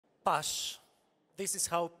Paz. This is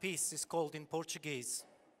how peace is called in Portuguese.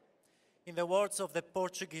 In the words of the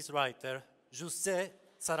Portuguese writer José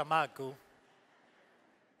Saramago,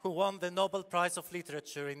 who won the Nobel Prize of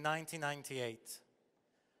Literature in 1998,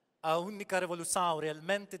 a única revolução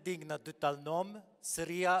realmente digna de tal nome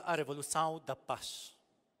seria a revolução da paz.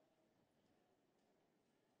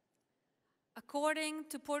 According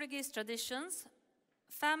to Portuguese traditions,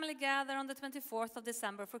 family gather on the 24th of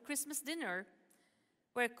December for Christmas dinner,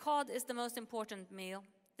 where cod is the most important meal.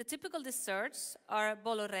 The typical desserts are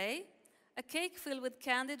bolo rei, a cake filled with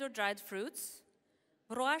candied or dried fruits,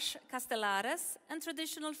 broas castelares, and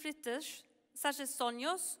traditional fritters such as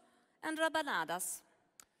sonhos and rabanadas.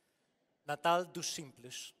 Natal dos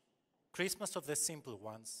Simples, Christmas of the Simple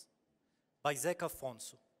Ones, by Zeca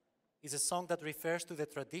Afonso, is a song that refers to the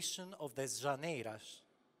tradition of the janeiras.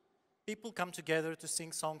 People come together to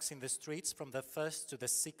sing songs in the streets from the 1st to the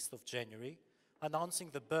 6th of January, announcing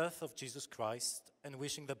the birth of Jesus Christ and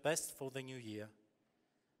wishing the best for the new year.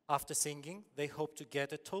 After singing, they hope to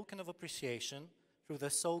get a token of appreciation through the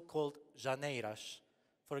so-called janeiras,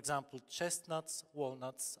 for example, chestnuts,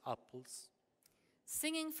 walnuts, apples.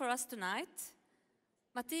 Singing for us tonight,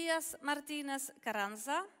 Mattias Martinez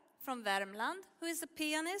Carranza from Värmland, who is a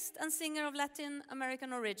pianist and singer of Latin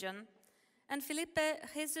American origin, and Filipe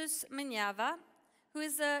Jesus Minhava, who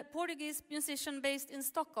is a Portuguese musician based in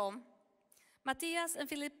Stockholm. Mattias and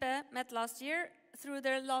Filipe met last year through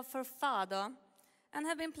their love for fado and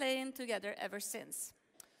have been playing together ever since.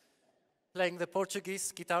 Playing the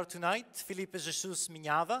Portuguese guitar tonight, Filipe Jesus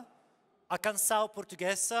Minhava, a canção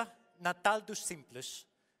portuguesa Natal dos Simples.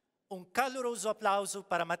 Caloroso aplauso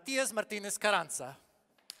para Mattias Martinez Carranza.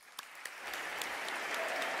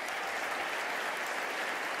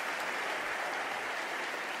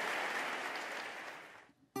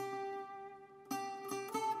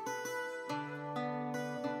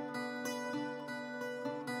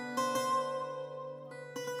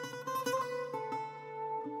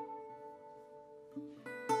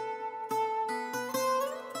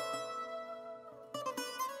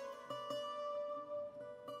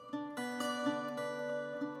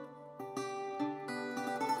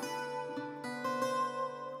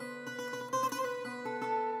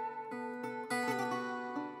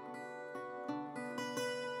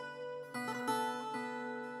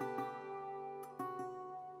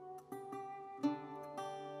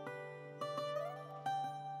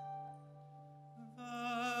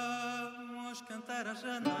 Cantar as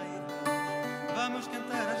janeiras, vamos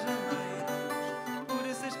cantar as janeiras. Por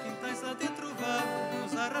esses quintais adentro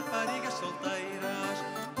vamos, a raparigas solteiras.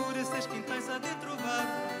 Por esses quintais adentro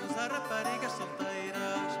vamos, a raparigas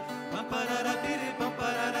solteiras. Pam parara piri, pam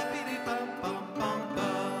parara piri, pam pam pam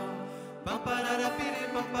pam. Pam parara piri,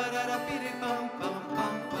 pam parara piri, pam pam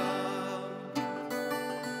pam pam.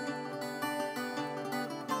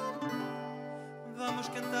 Vamos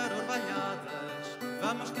cantar orvalhadas,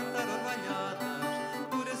 vamos cantar orvalhadas.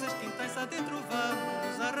 Por esses quintais adentro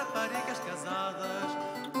vamos, a raparigas casadas.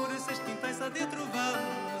 Por esses quintais adentro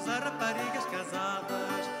vamos, a raparigas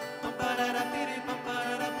casadas. Pam parara piri, pam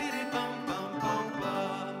parara piri, pam pam pam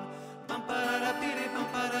pam. Pam parara piri, pam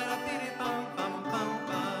parara piri, pam pam pam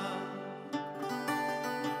pam.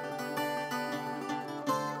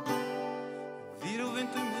 Vira o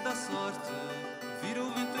vento e muda a sorte, vira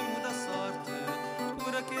o vento e muda a sorte.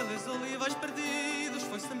 Por aqueles olivais perdidos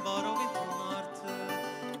foi-se embora o vento norte.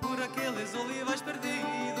 Por aqueles olivais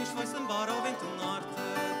perdidos foi-se embora o vento norte.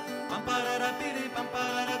 Pam parara piri, pam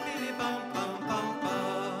parara piri, pam pam pam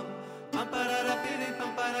pam. Pam parara piri,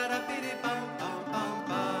 pam parara piri, pam pam pam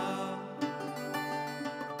pam.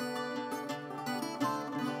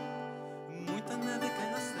 Muita neve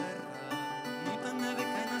cai na serra, muita neve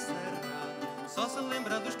cai na serra. Só se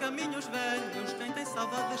lembra dos caminhos velhos quem tem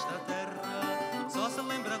saudade desta terra. Só se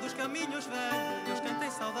lembra dos caminhos velhos quem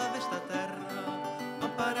tem saudade desta terra. Pam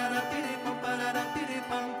parara piri, pam parara piri,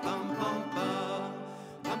 pam pam pam pam.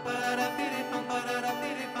 Pam parara piri, pam parara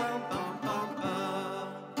piri, pam pam pam pam.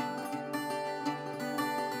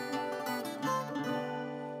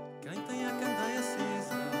 Quem tem a candeia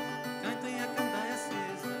acesa, quem tem a candeia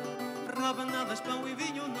acesa. Rabanadas, pão e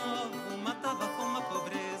vinho novo, matava a fome a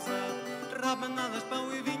pobreza. Rabanadas,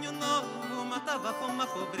 pão e vinho novo, matava a fome a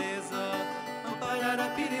pobreza. Pam parara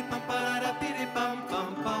piri, pam parara piri, pam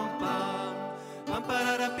pam pam pam. Pam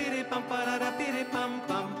parara piri, pam parara piri, pam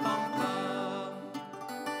pam pam pam.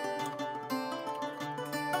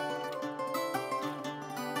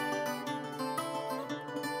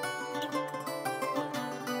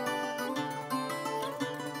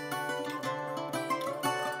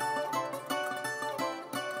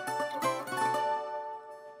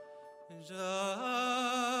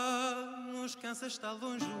 Já nos cansa esta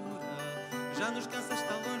longura, já nos cansa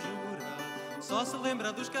esta longura. Só se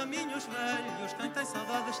lembra dos caminhos velhos quem tem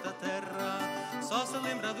saudade desta terra. Só se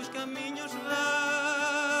lembra dos caminhos velhos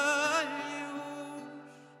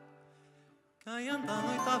quem anda à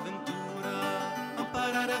noite à aventura.